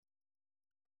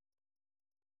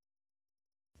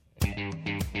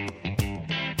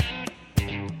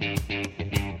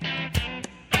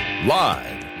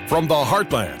Live from the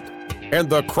heartland and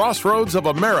the crossroads of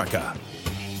America,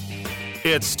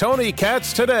 it's Tony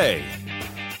Katz Today.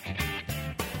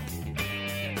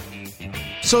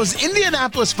 So is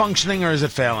Indianapolis functioning or is it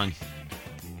failing?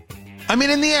 I mean,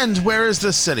 in the end, where is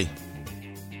this city?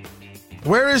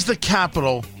 Where is the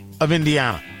capital of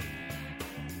Indiana?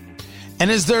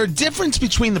 And is there a difference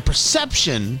between the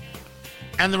perception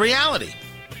and the reality?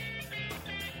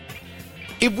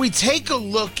 If we take a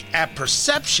look at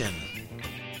perception,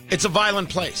 it's a violent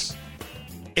place.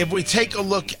 If we take a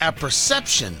look at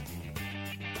perception,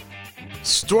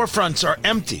 storefronts are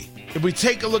empty. If we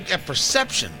take a look at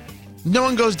perception, no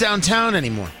one goes downtown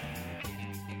anymore.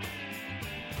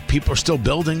 People are still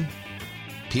building.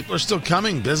 People are still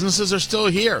coming. Businesses are still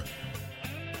here.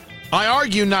 I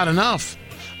argue not enough.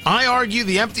 I argue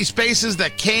the empty spaces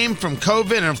that came from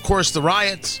COVID and, of course, the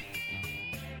riots,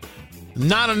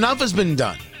 not enough has been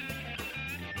done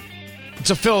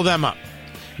to fill them up.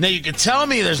 Now, you could tell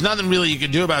me there's nothing really you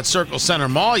can do about Circle Center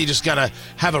Mall. You just got to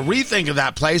have a rethink of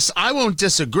that place. I won't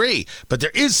disagree, but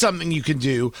there is something you can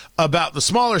do about the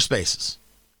smaller spaces.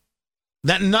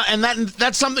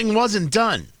 That something wasn't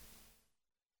done.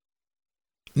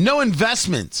 No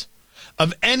investment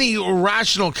of any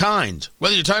rational kind,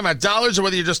 whether you're talking about dollars or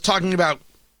whether you're just talking about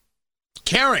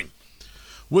caring,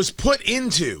 was put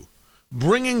into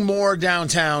bringing more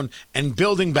downtown and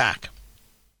building back.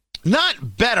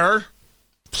 Not better,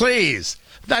 please.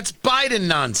 That's Biden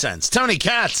nonsense. Tony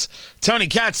Katz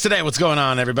Today. What's going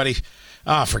on, everybody?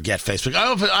 Forget Facebook.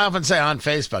 I often say on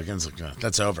Facebook, and it's like,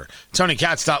 that's over.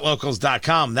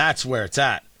 TonyKatz.locals.com. That's where it's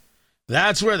at.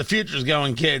 That's where the future's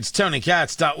going, kids.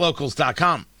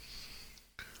 TonyKatz.locals.com.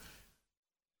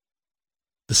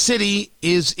 The city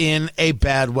is in a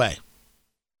bad way.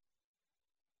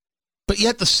 But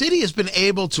yet the city has been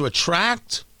able to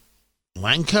attract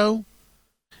Lanco.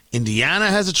 Indiana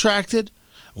has attracted.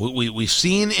 We've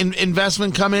seen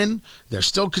investment come in. There's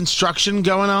still construction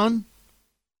going on.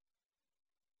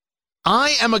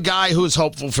 I am a guy who is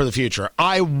hopeful for the future.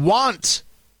 I want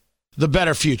the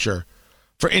better future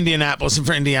for Indianapolis and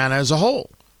for Indiana as a whole.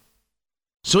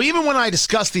 So even when I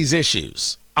discuss these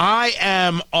issues, I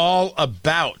am all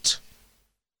about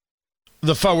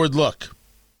the forward look.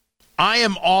 I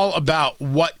am all about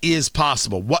what is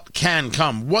possible, what can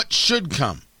come, what should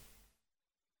come.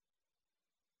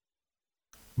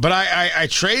 But I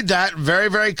trade that very,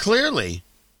 very clearly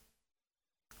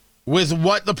with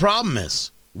what the problem is,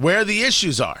 where the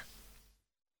issues are.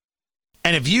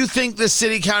 And if you think this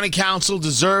city county council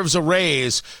deserves a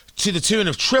raise to the tune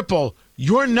of triple,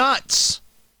 you're nuts.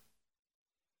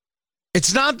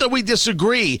 It's not that we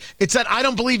disagree. It's that I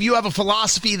don't believe you have a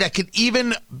philosophy that could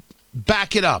even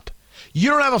back it up.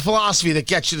 You don't have a philosophy that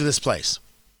gets you to this place.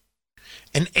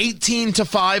 An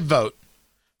 18-5 vote,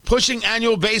 pushing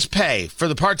annual base pay for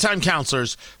the part-time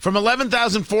counselors from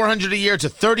 $11,400 a year to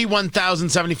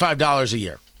 $31,075 a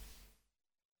year.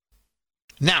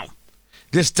 Now,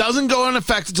 this doesn't go into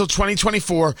effect until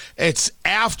 2024. It's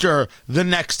after the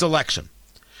next election.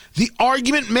 The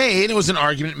argument made, it was an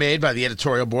argument made by the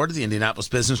editorial board of the Indianapolis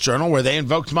Business Journal where they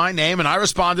invoked my name, and I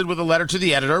responded with a letter to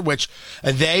the editor, which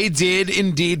they did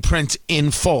indeed print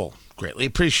in full. Greatly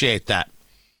appreciate that.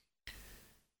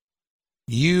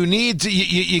 You need to,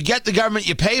 you get the government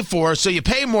you pay for, so you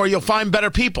pay more, you'll find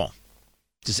better people.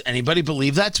 Does anybody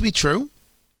believe that to be true?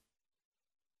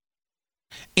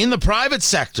 In the private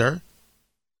sector,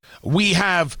 we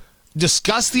have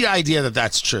discussed the idea that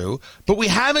that's true, but we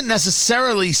haven't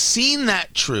necessarily seen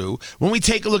that true when we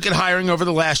take a look at hiring over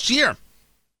the last year.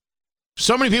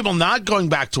 So many people not going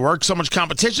back to work, so much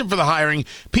competition for the hiring,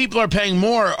 people are paying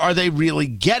more. Are they really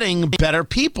getting better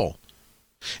people?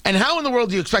 And how in the world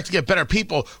do you expect to get better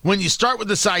people when you start with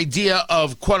this idea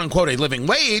of quote-unquote a living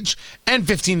wage and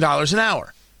 $15 an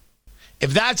hour?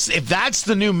 If that's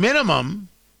the new minimum,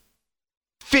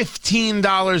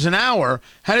 $15 an hour,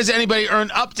 how does anybody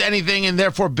earn up to anything and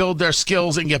therefore build their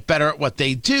skills and get better at what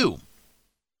they do?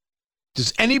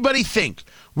 Does anybody think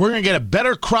we're going to get a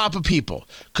better crop of people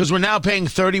because we're now paying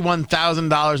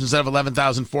 $31,000 instead of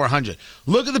 $11,400?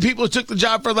 Look at the people who took the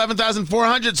job for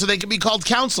 $11,400 so they could be called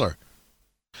counselor.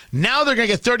 Now they're going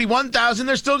to get $31,000.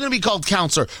 They're still going to be called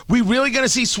counselor. We really going to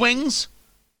see swings?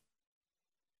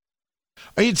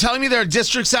 Are you telling me there are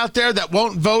districts out there that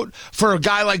won't vote for a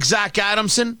guy like Zach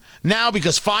Adamson now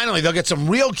because finally they'll get some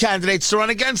real candidates to run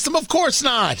against them? Of course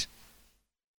not.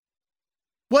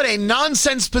 What a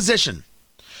nonsense position.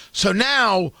 So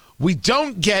now we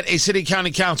don't get a city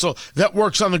county council that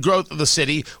works on the growth of the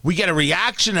city. We get a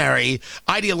reactionary,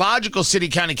 ideological city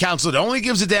county council that only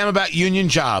gives a damn about union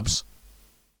jobs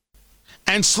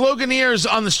and sloganeers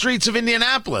on the streets of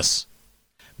Indianapolis.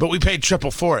 but we paid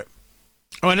triple for it.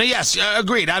 Oh, and yes,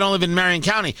 agreed. I don't live in Marion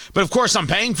County, but of course I'm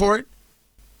paying for it.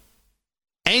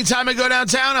 Anytime I go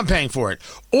downtown, I'm paying for it.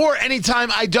 Or anytime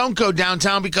I don't go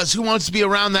downtown, because who wants to be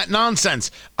around that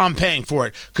nonsense, I'm paying for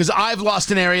it because I've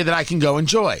lost an area that I can go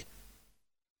enjoy.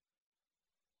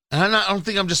 And I don't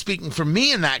think I'm just speaking for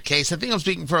me in that case. I think I'm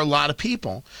speaking for a lot of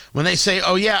people when they say,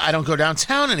 oh, yeah, I don't go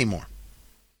downtown anymore.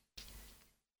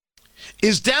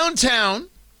 Is downtown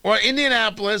or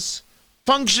Indianapolis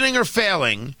functioning or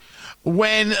failing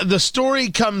when the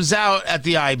story comes out at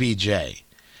the IBJ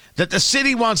that the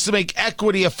city wants to make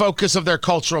equity a focus of their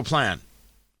cultural plan?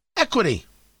 Equity.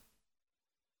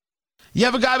 You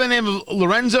have a guy by the name of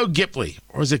Lorenzo Giple,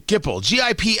 or is it Gipple?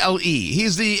 G-I-P-L-E.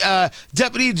 He's the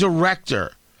deputy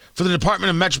director for the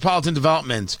Department of Metropolitan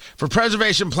Development for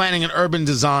Preservation, Planning, and Urban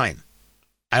Design.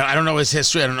 I don't know his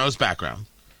history. I don't know his background.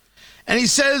 And he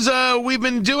says, we've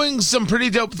been doing some pretty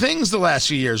dope things the last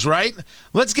few years, right?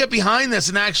 Let's get behind this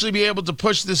and actually be able to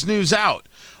push this news out.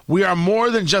 We are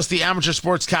more than just the amateur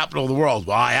sports capital of the world.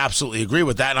 Well, I absolutely agree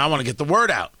with that, and I want to get the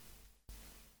word out.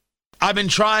 I've been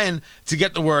trying to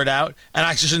get the word out, and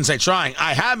I actually shouldn't say trying.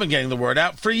 I have been getting the word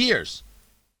out for years.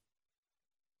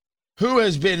 Who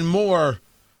has been more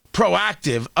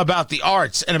proactive about the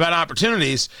arts and about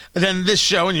opportunities than this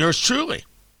show and yours truly?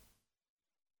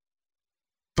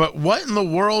 But what in the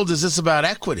world is this about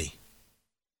equity?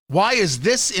 Why is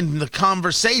this in the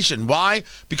conversation? Why?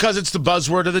 Because it's the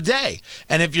buzzword of the day.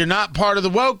 And if you're not part of the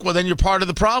woke, well, then you're part of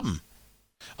the problem.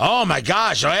 Oh, my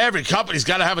gosh, every company's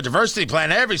got to have a diversity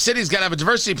plan. Every city's got to have a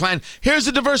diversity plan. Here's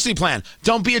the diversity plan.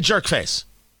 Don't be a jerk face.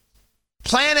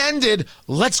 Plan ended.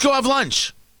 Let's go have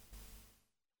lunch.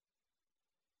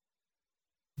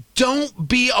 Don't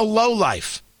be a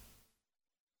lowlife.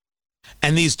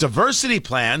 And these diversity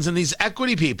plans and these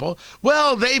equity people,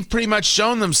 well, they've pretty much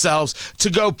shown themselves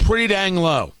to go pretty dang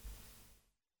low.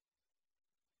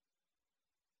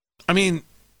 I mean,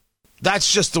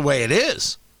 that's just the way it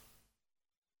is.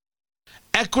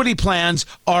 Equity plans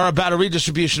are about a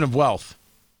redistribution of wealth,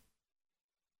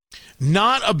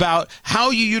 not about how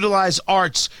you utilize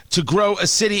arts to grow a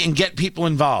city and get people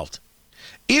involved.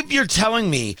 If you're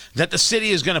telling me that the city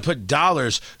is going to put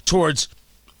dollars towards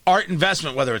art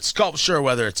investment, whether it's sculpture,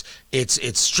 whether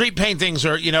it's street paintings,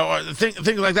 or or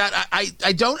things like that,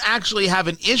 I don't actually have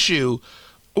an issue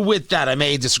with that. I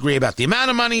may disagree about the amount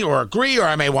of money, or agree, or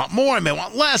I may want more, I may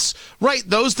want less. Right?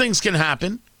 Those things can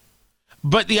happen.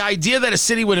 But the idea that a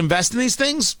city would invest in these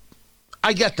things,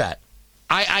 I get that.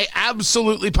 I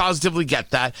absolutely positively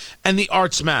get that. And the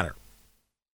arts matter.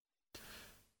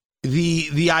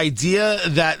 The idea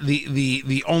that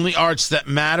the only arts that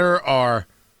matter are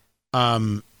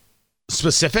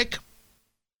specific,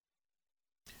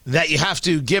 that you have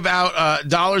to give out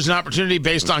dollars and opportunity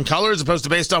based on color as opposed to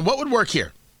based on what would work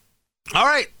here. All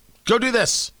right, go do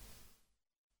this.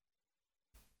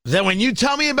 Then when you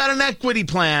tell me about an equity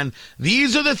plan,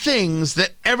 these are the things that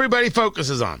everybody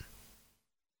focuses on.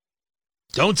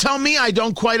 Don't tell me I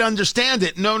don't quite understand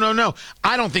it. No.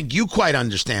 I don't think you quite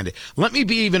understand it. Let me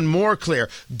be even more clear.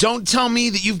 Don't tell me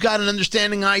that you've got an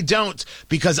understanding I don't,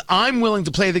 because I'm willing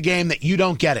to play the game that you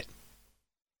don't get it.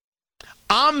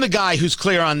 I'm the guy who's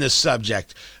clear on this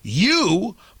subject.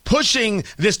 You pushing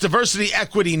this diversity,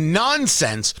 equity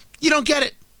nonsense, you don't get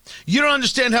it. You don't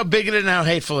understand how bigoted and how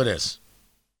hateful it is.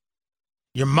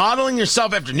 You're modeling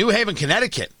yourself after New Haven,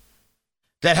 Connecticut,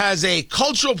 that has a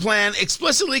cultural plan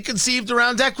explicitly conceived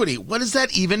around equity. What does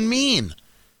that even mean?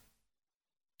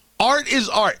 Art is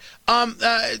art.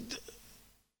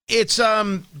 It's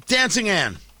Dancing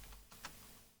Anne.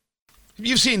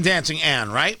 You've seen Dancing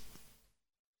Anne, right?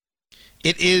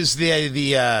 It is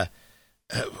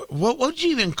what would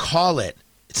you even call it?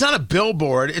 It's not a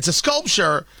billboard. It's a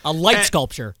sculpture. A light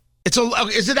sculpture.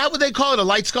 Is it that what they call it? A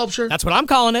light sculpture? That's what I'm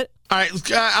calling it. All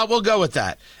right, we'll go with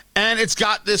that. And it's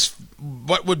got this,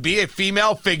 what would be a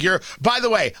female figure. By the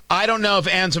way, I don't know if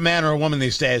Anne's a man or a woman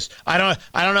these days. I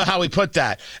don't know how we put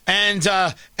that. And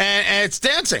it's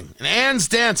dancing. And Anne's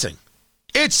dancing.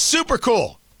 It's super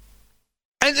cool.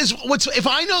 And if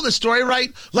I know the story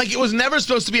right, like it was never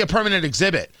supposed to be a permanent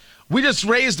exhibit. We just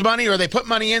raised money, or they put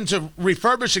money into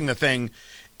refurbishing the thing.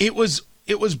 It was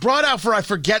brought out for, I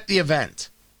forget the event.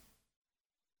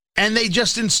 And they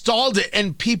just installed it,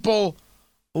 and people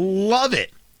love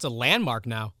it. It's a landmark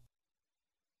now.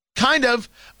 Kind of.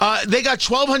 They got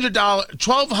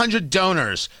 $1,200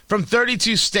 donors from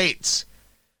 32 states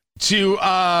to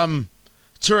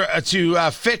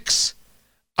fix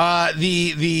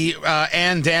the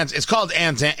Anne Dance. It's called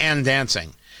Anne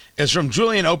Dancing. It's from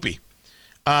Julian Opie.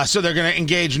 So they're going to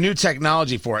engage new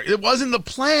technology for it. It wasn't the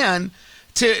plan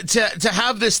to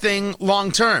have this thing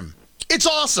long term. It's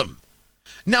awesome.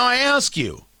 Now I ask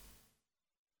you,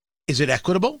 is it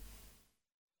equitable?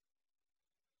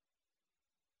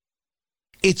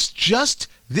 It's just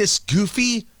this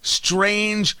goofy,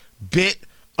 strange bit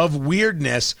of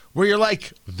weirdness where you're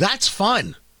like, that's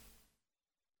fun.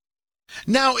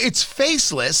 Now, it's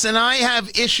faceless, and I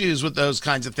have issues with those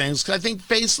kinds of things because I think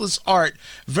faceless art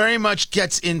very much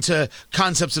gets into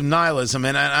concepts of nihilism,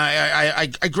 and I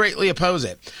greatly oppose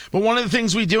it. But one of the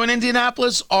things we do in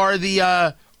Indianapolis are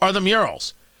the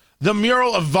murals. The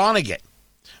mural of Vonnegut,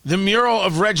 the mural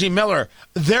of Reggie Miller,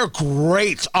 they're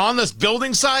great. On the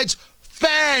building sides,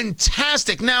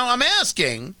 fantastic. Now, I'm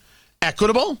asking,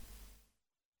 equitable?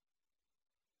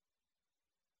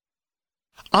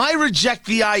 I reject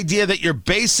the idea that you're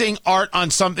basing art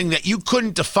on something that you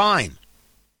couldn't define.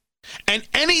 And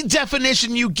any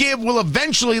definition you give will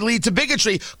eventually lead to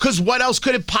bigotry, because what else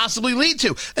could it possibly lead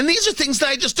to? And these are things that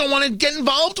I just don't want to get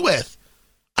involved with.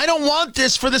 I don't want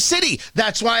this for the city.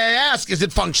 That's why I ask, is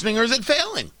it functioning or is it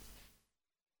failing?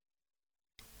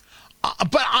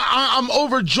 But I'm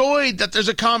overjoyed that there's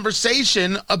a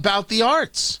conversation about the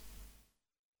arts.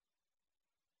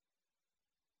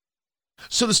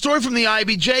 So the story from the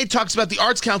IBJ talks about the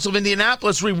Arts Council of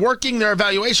Indianapolis reworking their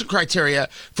evaluation criteria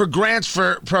for grants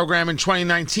for program in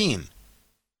 2019.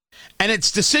 And its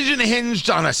decision hinged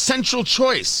on a central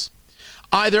choice.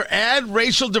 Either add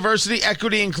racial diversity,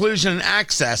 equity, inclusion, and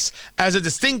access as a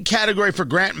distinct category for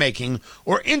grant making,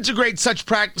 or integrate such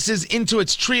practices into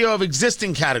its trio of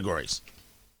existing categories.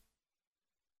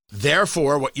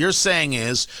 Therefore, what you're saying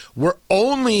is we're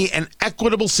only an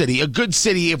equitable city, a good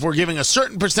city, if we're giving a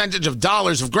certain percentage of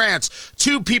dollars of grants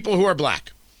to people who are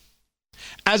black.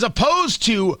 As opposed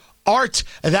to art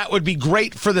that would be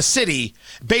great for the city,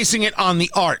 basing it on the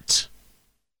art.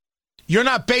 You're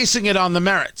not basing it on the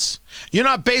merits. You're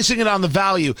not basing it on the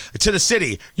value to the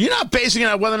city. You're not basing it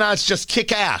on whether or not it's just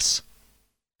kick ass.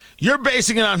 You're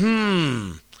basing it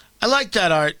on, I like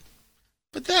that art.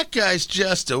 But that guy's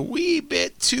just a wee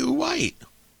bit too white.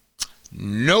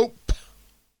 Nope.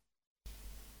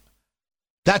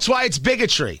 That's why it's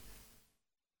bigotry.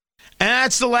 And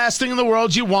that's the last thing in the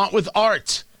world you want with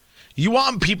art. You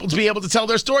want people to be able to tell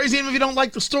their stories even if you don't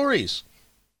like the stories.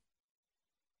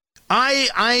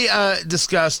 I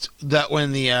discussed that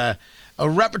when the a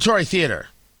repertory theater,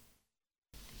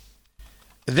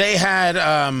 they had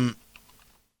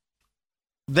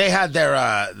their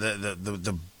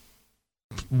the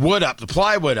wood up, the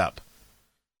plywood up,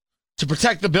 to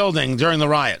protect the building during the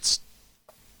riots.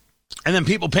 And then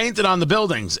people painted on the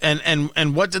buildings.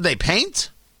 And what did they paint?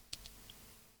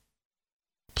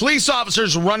 Police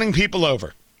officers running people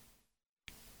over.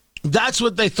 That's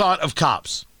what they thought of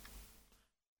cops.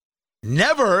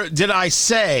 Never did I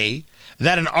say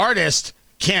that an artist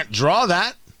can't draw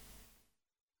that.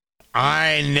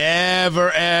 I never,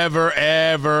 ever,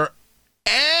 ever,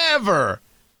 ever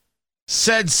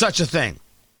said such a thing.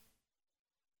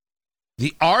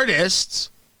 The artists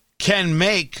can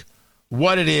make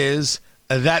what it is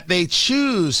that they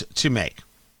choose to make.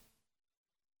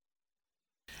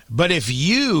 But if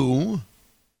you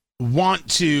want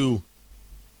to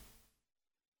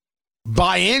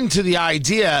buy into the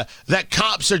idea that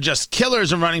cops are just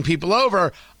killers and running people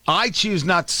over, I choose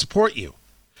not to support you.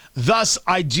 Thus,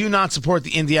 I do not support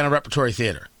the Indiana Repertory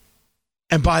Theater.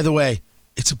 And by the way,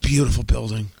 it's a beautiful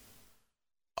building.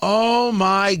 Oh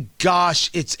my gosh,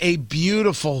 it's a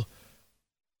beautiful,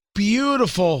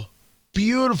 beautiful,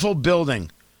 beautiful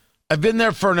building. I've been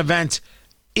there for an event.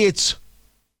 It's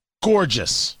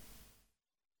gorgeous.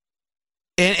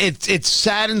 And it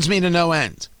saddens me to no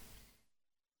end.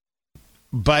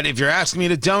 But if you're asking me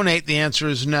to donate, the answer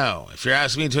is no. If you're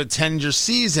asking me to attend your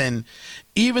season,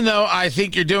 even though I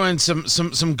think you're doing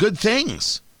some good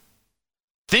things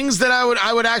that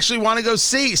I would actually want to go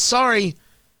see, sorry.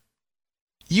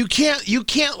 You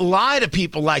can't lie to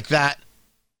people like that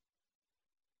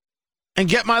and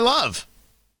get my love.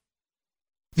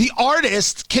 The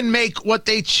artist can make what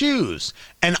they choose.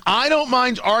 And I don't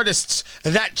mind artists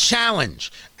that challenge.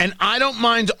 And I don't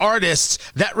mind artists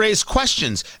that raise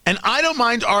questions. And I don't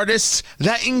mind artists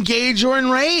that engage or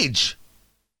enrage.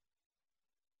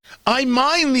 I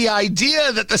mind the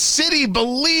idea that the city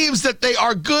believes that they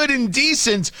are good and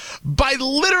decent by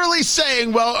literally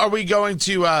saying, well, are we going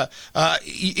to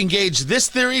engage this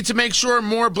theory to make sure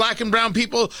more black and brown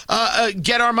people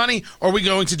get our money? Or are we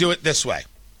going to do it this way?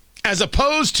 As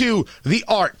opposed to the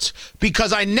art.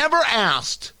 Because I never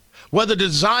asked whether the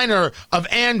designer of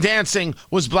Ann Dancing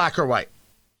was black or white.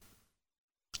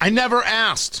 I never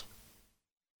asked.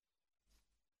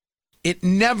 It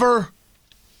never,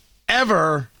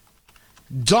 ever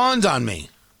dawned on me.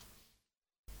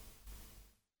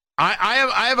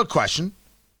 I have a question.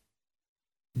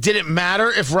 Did it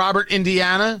matter if Robert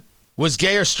Indiana was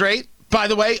gay or straight? By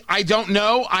the way, I don't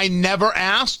know. I never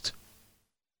asked.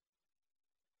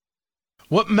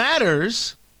 What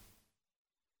matters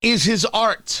is his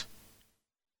art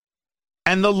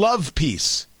and the love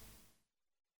piece,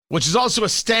 which is also a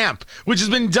stamp, which has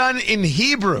been done in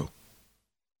Hebrew.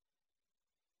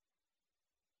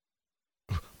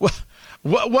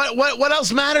 What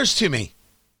else matters to me?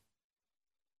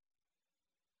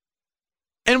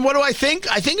 And what do I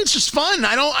think? I think it's just fun.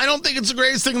 I don't think it's the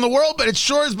greatest thing in the world, but it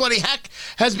sure as bloody heck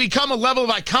has become a level of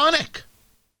iconic.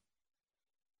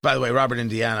 By the way, Robert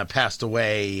Indiana passed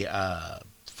away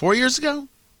 4 years ago.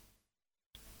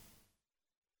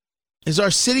 Is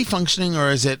our city functioning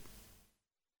or is it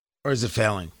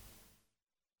failing?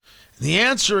 And the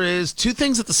answer is two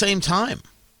things at the same time.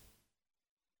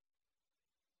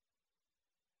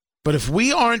 But if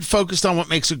we aren't focused on what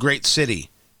makes a great city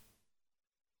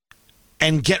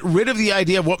and get rid of the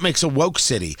idea of what makes a woke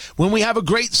city, when we have a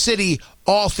great city,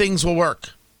 all things will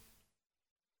work.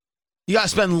 You got to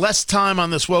spend less time on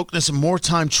this wokeness and more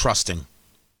time trusting,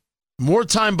 more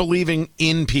time believing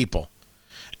in people,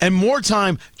 and more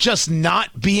time just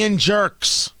not being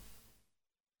jerks.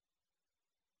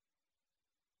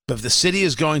 But if the city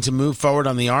is going to move forward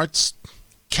on the arts,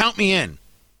 count me in.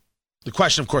 The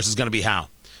question, of course, is going to be how.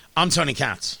 I'm Tony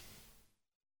Katz.